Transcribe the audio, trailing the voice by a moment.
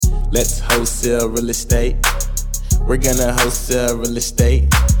Let's wholesale real estate. We're gonna wholesale real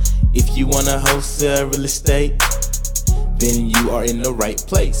estate. If you wanna wholesale real estate, then you are in the right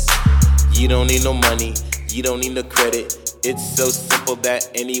place. You don't need no money, you don't need no credit. It's so simple that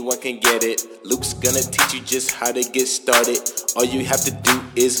anyone can get it. Luke's gonna teach you just how to get started. All you have to do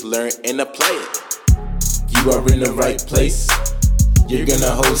is learn and apply it. You are in the right place. You're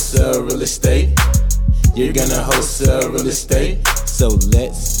gonna wholesale real estate. You're gonna wholesale real estate. So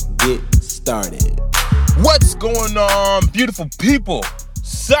let's get started. What's going on, beautiful people?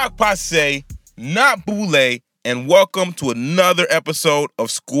 Sac passe, not boule, and welcome to another episode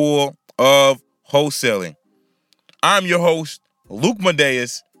of School of Wholesaling. I'm your host, Luke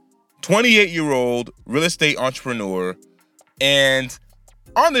Madeus, 28-year-old real estate entrepreneur. And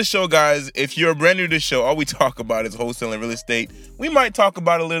on this show, guys, if you're brand new to the show, all we talk about is wholesaling real estate. We might talk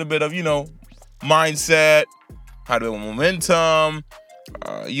about a little bit of, mindset, how to build momentum.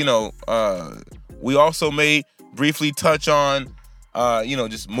 We also may briefly touch on,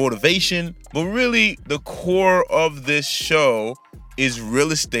 just motivation. But really, the core of this show is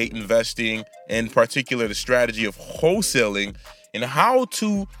real estate investing, in particular, the strategy of wholesaling and how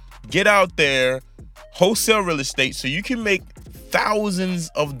to get out there, wholesale real estate so you can make thousands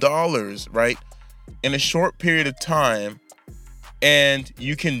of dollars, right, in a short period of time, and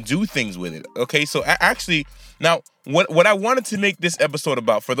you can do things with it. Okay, so actually, now what I wanted to make this episode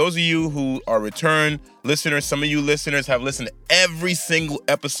about, for those of you who are return listeners, some of you listeners have listened to every single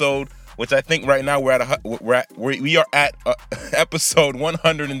episode, which I think right now we are at episode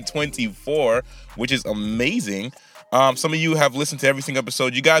 124, which is amazing. Some of you have listened to every single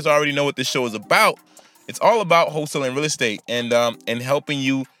episode. You guys already know what this show is about. It's all about wholesaling real estate and helping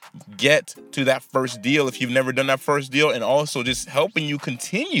you get to that first deal if you've never done that first deal, and also just helping you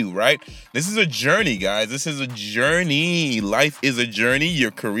continue, right? This is a journey, guys. This is a journey. Life is a journey.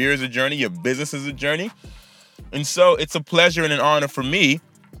 Your career is a journey. Your business is a journey. And so it's a pleasure and an honor for me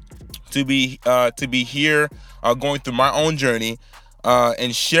to be here going through my own journey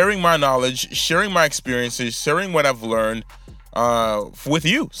and sharing my knowledge, sharing my experiences, sharing what I've learned with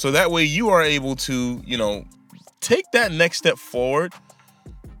you. So that way you are able to, take that next step forward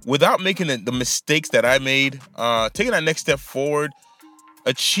without making the mistakes that I made, taking that next step forward,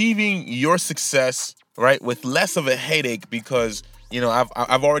 achieving your success, right, with less of a headache, because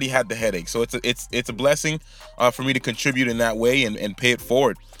I've already had the headache. So it's a blessing for me to contribute in that way and pay it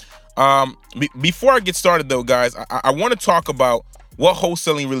forward. Before I get started, though, guys, I want to talk about what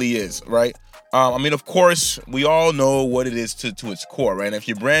wholesaling really is, right? Of course, we all know what it is to its core, right? And if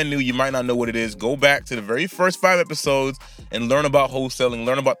you're brand new, you might not know what it is. Go back to the very first 5 episodes and learn about wholesaling,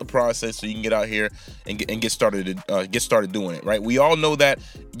 learn about the process, so you can get out here and get started doing it, right? We all know that,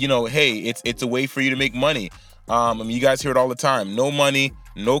 hey, it's a way for you to make money. You guys hear it all the time. No money,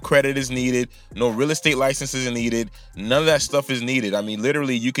 no credit is needed, no real estate licenses are needed. None of that stuff is needed.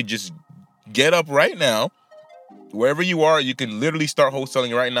 Literally, you could just get up right now. Wherever you are, you can literally start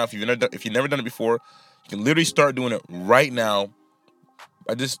wholesaling right now. If you've never done it before, you can literally start doing it right now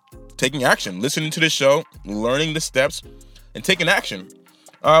by just taking action, listening to the show, learning the steps, and taking action.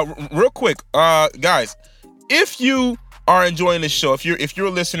 Real quick, guys, if you are enjoying this show, if you're a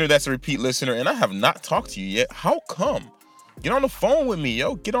listener that's a repeat listener, and I have not talked to you yet, how come? Get on the phone with me,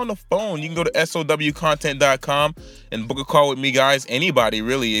 yo. Get on the phone. You can go to sowcontent.com and book a call with me, guys. Anybody,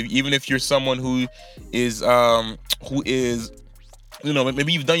 really. Even if you're someone who is,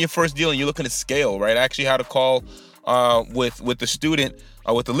 maybe you've done your first deal and you're looking to scale, right? I actually had a call with the student,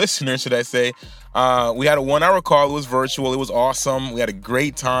 with the listener, should I say. We had a 1-hour call. It was virtual. It was awesome. We had a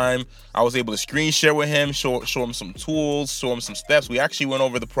great time. I was able to screen share with him, show him some tools, show him some steps. We actually went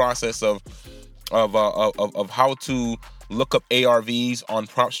over the process of how to look up ARVs on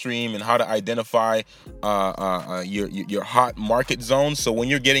PropStream and how to identify your hot market zones. So when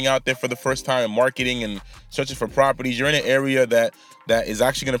you're getting out there for the first time and marketing and searching for properties, you're in an area that is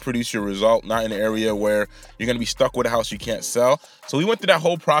actually going to produce your result, not in an area where you're going to be stuck with a house you can't sell. So we went through that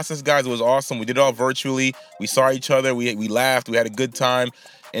whole process, guys. It was awesome. We did it all virtually. We saw each other. We laughed. We had a good time.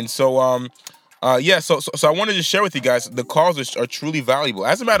 And so So I wanted to share with you guys, the calls are truly valuable.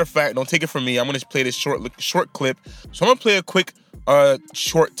 As a matter of fact, don't take it from me. I'm going to play this short clip. So I'm going to play a quick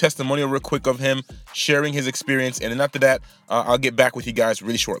short testimonial real quick of him sharing his experience. And then after that, I'll get back with you guys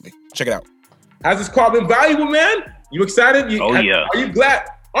really shortly. Check it out. Has this call been valuable, man? You excited? Yeah. Are you glad?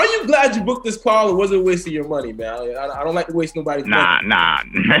 Are you glad you booked this call, or was it wasting your money, man? I don't like to waste nobody's money. Nah.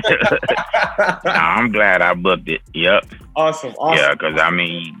 I'm glad I booked it. Yep. Awesome. Yeah, because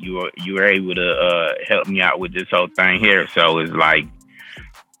you were able to help me out with this whole thing here. So it's like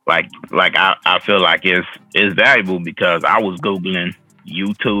I feel like it's valuable because I was Googling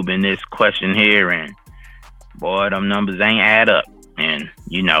YouTubing this question here, and boy, them numbers ain't add up. And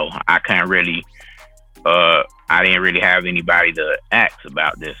I can't really, I didn't really have anybody to ask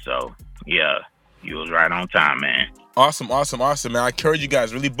about this. So yeah, you was right on time, man. Awesome, man. I encourage you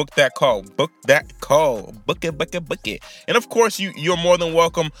guys, really book that call. Book it. And of course, you're more than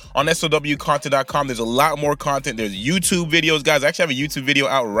welcome on SOWcontent.com. There's a lot more content. There's YouTube videos, guys. I actually have a YouTube video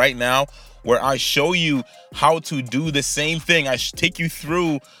out right now where I show you how to do the same thing. I take you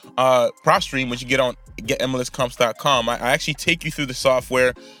through PropStream, which you get on getMLScomps.com. I actually take you through the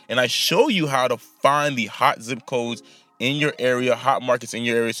software, and I show you how to find the hot zip codes in your area, hot markets in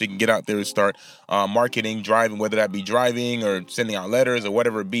your area, so you can get out there and start marketing, driving, whether that be driving or sending out letters or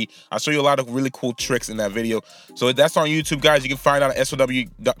whatever it be. I'll show you a lot of really cool tricks in that video. So that's on YouTube, guys. You can find out at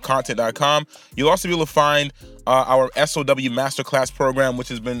SOWcontent.com. You'll also be able to find our SOW Masterclass program, which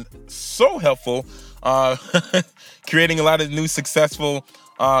has been so helpful, creating a lot of new successful,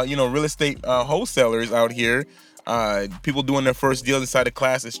 real estate wholesalers out here. People doing their first deal inside the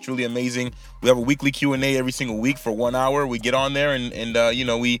class is truly amazing. We have a weekly Q&A every single week for 1 hour. We get on there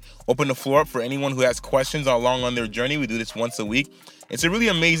and we open the floor up for anyone who has questions along on their journey. We do this once a week. It's a really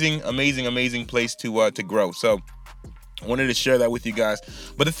amazing place to grow. So I wanted to share that with you guys.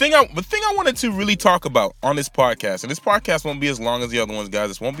 But the thing I wanted to really talk about on this podcast, and this podcast won't be as long as the other ones, guys.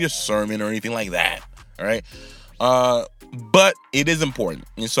 This won't be a sermon or anything like that. All right. But it is important.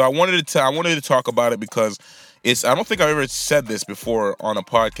 And so I wanted to talk about it because I don't think I've ever said this before on a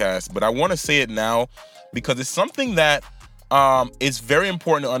podcast, but I want to say it now because it's something that is very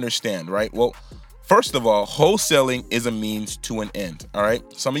important to understand, right? Well, first of all, wholesaling is a means to an end, all right?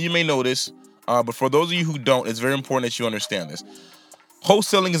 Some of you may know this, but for those of you who don't, it's very important that you understand this.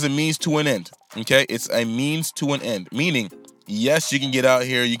 Wholesaling is a means to an end, okay? It's a means to an end, meaning, yes, you can get out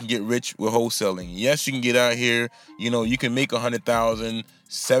here, you can get rich with wholesaling. Yes, you can get out here, you can make 100,000,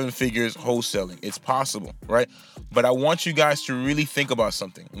 7 figures wholesaling. It's possible, right? But I want you guys to really think about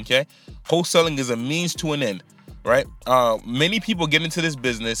something, okay? Wholesaling is a means to an end, right? Many people get into this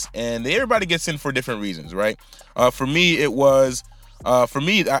business, and everybody gets in for different reasons, right? For me,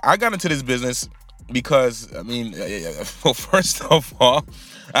 I got into this business because, well, first of all,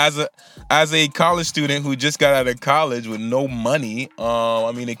 as a college student who just got out of college with no money,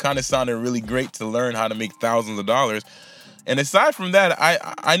 it kind of sounded really great to learn how to make thousands of dollars. And aside from that,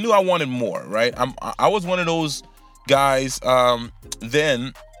 I knew I wanted more, right? I was one of those guys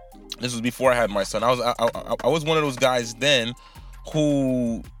then. This was before I had my son. I was one of those guys then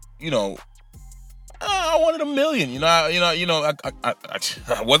who, I wanted $1 million.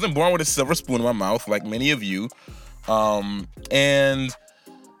 I wasn't born with a silver spoon in my mouth like many of you, and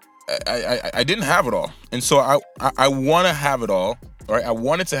I didn't have it all. And so I want to have it all, right? I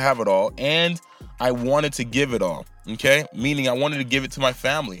wanted to have it all, and I wanted to give it all. Okay, meaning I wanted to give it to my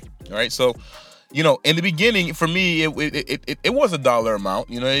family. All right, so in the beginning, for me, it was a dollar amount.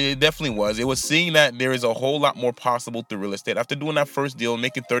 It definitely was. It was seeing that there is a whole lot more possible through real estate. After doing that first deal,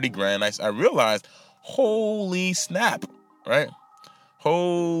 making 30 grand, I realized, holy snap, right?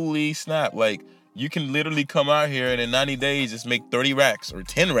 Holy snap! Like you can literally come out here and in 90 days just make 30 racks or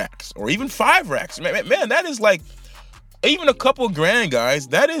 10 racks or even 5 racks. Man, that is like even a couple grand, guys.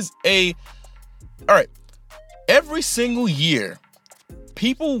 That is all right. Every single year,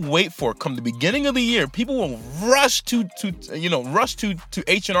 people wait for, come the beginning of the year, people will rush to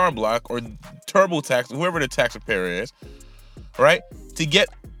H&R Block or TurboTax, whoever the tax preparer is, right? To get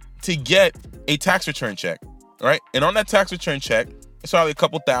a tax return check, right? And on that tax return check, it's probably a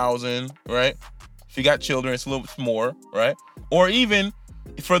couple thousand, right? If you got children, it's a little bit more, right? Or even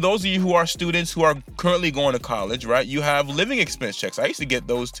for those of you who are students who are currently going to college, right? You have living expense checks. I used to get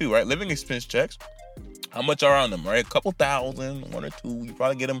those too, right? Living expense checks. How much are on them, right? A couple thousand, 1 or 2. You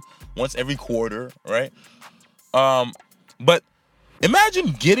probably get them once every quarter, right? But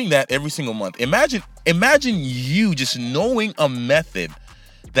imagine getting that every single month. Imagine you just knowing a method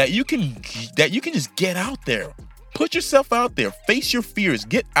that you can just get out there, put yourself out there, face your fears,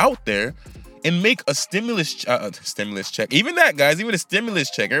 get out there, and make a stimulus check. Even that, guys, even a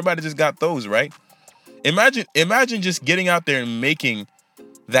stimulus check. Everybody just got those, right? Imagine just getting out there and making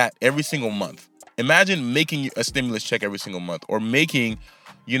that every single month. Imagine making a stimulus check every single month, or making,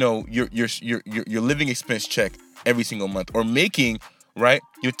 your living expense check every single month, or making, right,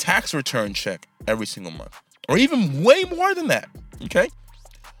 your tax return check every single month, or even way more than that. Okay,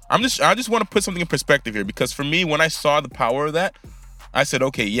 I just want to put something in perspective here, because for me, when I saw the power of that, I said,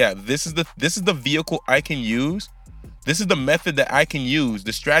 okay, yeah, this is the vehicle I can use. This is the method that I can use,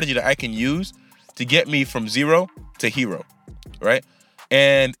 the strategy that I can use to get me from zero to hero, right?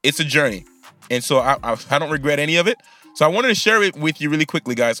 And it's a journey. And so I don't regret any of it. So I wanted to share it with you really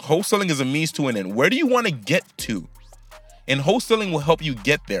quickly, guys. Wholesaling is a means to an end. Where do you want to get to? And wholesaling will help you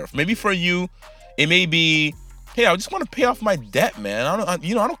get there. Maybe for you, it may be, hey, I just want to pay off my debt, man. I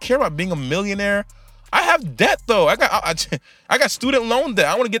don't care about being a millionaire. I have debt though. I got student loan debt.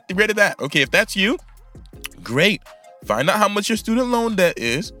 I want to get rid of that. Okay, if that's you, great. Find out how much your student loan debt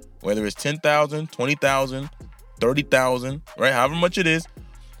is, whether it's $10,000, $20,000, $30,000, right? However much it is,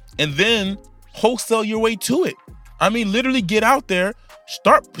 and then wholesale your way to it. I mean, literally get out there,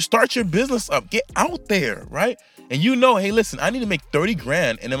 start your business up, get out there, right? And hey, listen, I need to make 30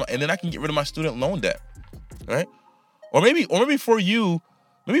 grand, and then I can get rid of my student loan debt, right? Or maybe for you,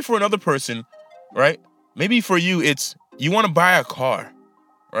 maybe for another person, right? Maybe for you, it's you want to buy a car,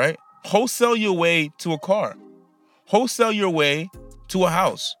 right? Wholesale your way to a car. Wholesale your way to a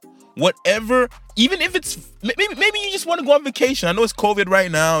house. Whatever, even if it's, maybe you just want to go on vacation. I know it's COVID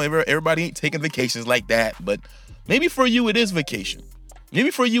right now. Everybody ain't taking vacations like that, but maybe for you, it is vacation.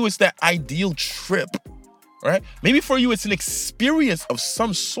 Maybe for you, it's that ideal trip, right? Maybe for you, it's an experience of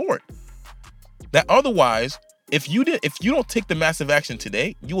some sort that otherwise, if you don't take the massive action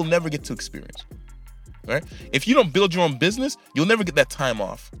today, you will never get to experience, right? If you don't build your own business, you'll never get that time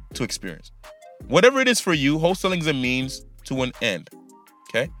off to experience. Whatever it is for you, wholesaling is a means to an end,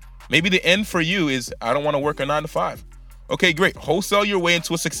 okay? Maybe the end for you is, I don't want to work a 9 to 5. Okay, great. Wholesale your way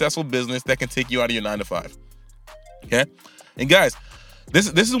into a successful business that can take you out of your 9 to 5, okay? And guys, this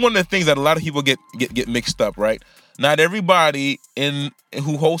is one of the things that a lot of people get mixed up, right? Not everybody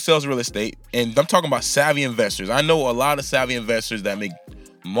who wholesales real estate, and I'm talking about savvy investors. I know a lot of savvy investors that make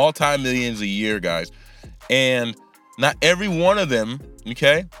multi-millions a year, guys. And not every one of them,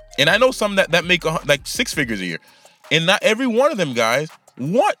 okay? And I know some that make like 6 figures a year. And not every one of them, guys,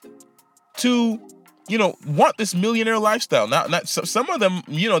 want this millionaire lifestyle. Not some of them,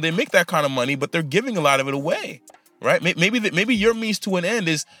 they make that kind of money, but they're giving a lot of it away, right? Maybe your means to an end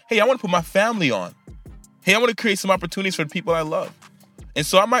is, hey, I want to put my family on. Hey, I want to create some opportunities for the people I love. And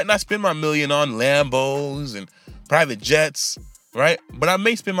so I might not spend my $1 million on Lambos and private jets, right? But I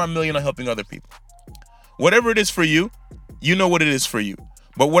may spend my $1 million on helping other people. Whatever it is for you, you know what it is for you.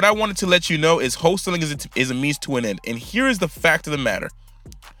 But what I wanted to let you know is wholesaling is a means to an end. And here is the fact of the matter.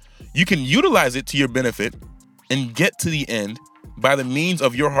 You can utilize it to your benefit and get to the end by the means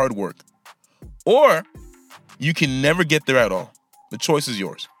of your hard work. Or you can never get there at all. The choice is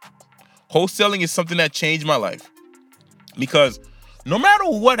yours. Wholesaling is something that changed my life. Because no matter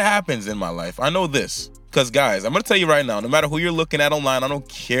what happens in my life, I know this. Because guys, I'm going to tell you right now, no matter who you're looking at online, I don't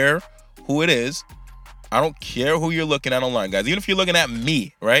care who it is. I don't care who you're looking at online, guys. Even if you're looking at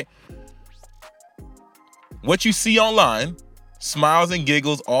me, right? What you see online, smiles and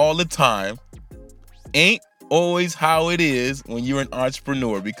giggles all the time, ain't always how it is when you're an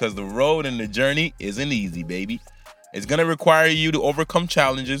entrepreneur, because the road and the journey isn't easy, baby. It's going to require you to overcome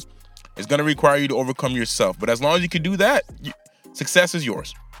challenges. It's going to require you to overcome yourself. But as long as you can do that, success is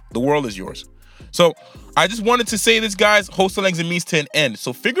yours. The world is yours. So I just wanted to say this, guys. Wholesaling is a means to an end.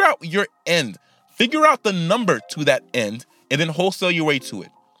 So figure out your end. Figure out the number to that end and then wholesale your way to it.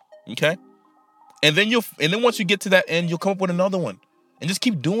 Okay? And then once you get to that end, you'll come up with another one. And just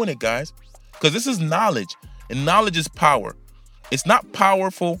keep doing it, guys. Because this is knowledge. And knowledge is power. It's not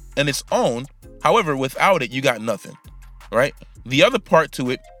powerful in its own. However, without it, you got nothing. Right? The other part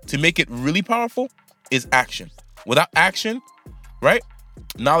to it, to make it really powerful, is action. Without action, right?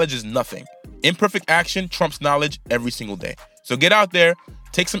 Knowledge is nothing. Imperfect action trumps knowledge every single day. So get out there,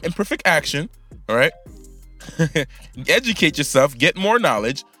 take some imperfect action, all right? Educate yourself, get more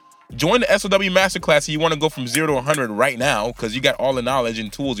knowledge. Join the SOW Masterclass if you want to go from 0 to 100 right now, because you got all the knowledge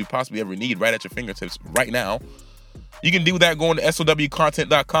and tools you possibly ever need right at your fingertips right now. You can do that going to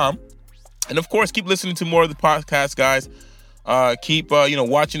SOWcontent.com. And of course, keep listening to more of the podcast, guys. Keep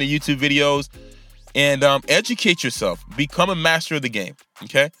watching the YouTube videos and educate yourself. Become a master of the game,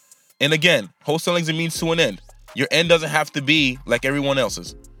 okay? And again, wholesaling is a means to an end. Your end doesn't have to be like everyone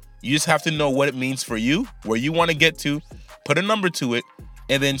else's. You just have to know what it means for you, where you want to get to, put a number to it,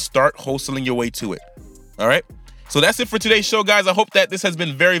 and then start wholesaling your way to it. All right? So that's it for today's show, guys. I hope that this has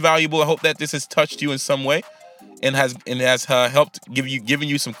been very valuable. I hope that this has touched you in some way and has helped giving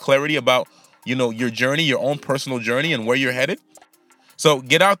you some clarity about your journey, your own personal journey, and where you're headed. So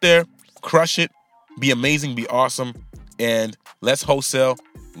get out there, crush it, be amazing, be awesome, and let's wholesale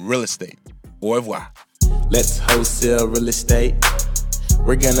real estate. Au revoir. Let's wholesale real estate.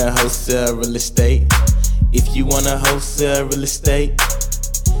 We're gonna wholesale real estate. If you wanna wholesale real estate,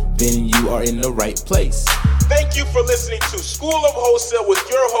 then you are in the right place. thank you for listening to School of Wholesale with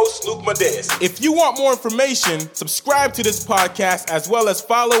your host, Luke Madeus. If you want more information, subscribe to this podcast as well as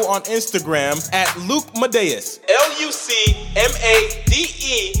follow on Instagram at Luke Madeus. LucMadeus.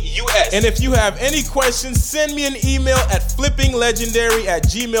 And if you have any questions, send me an email at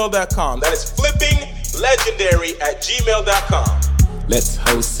flippinglegendary@gmail.com. That is flippinglegendary@gmail.com. Let's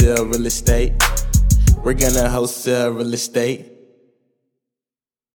wholesale real estate. We're gonna wholesale real estate.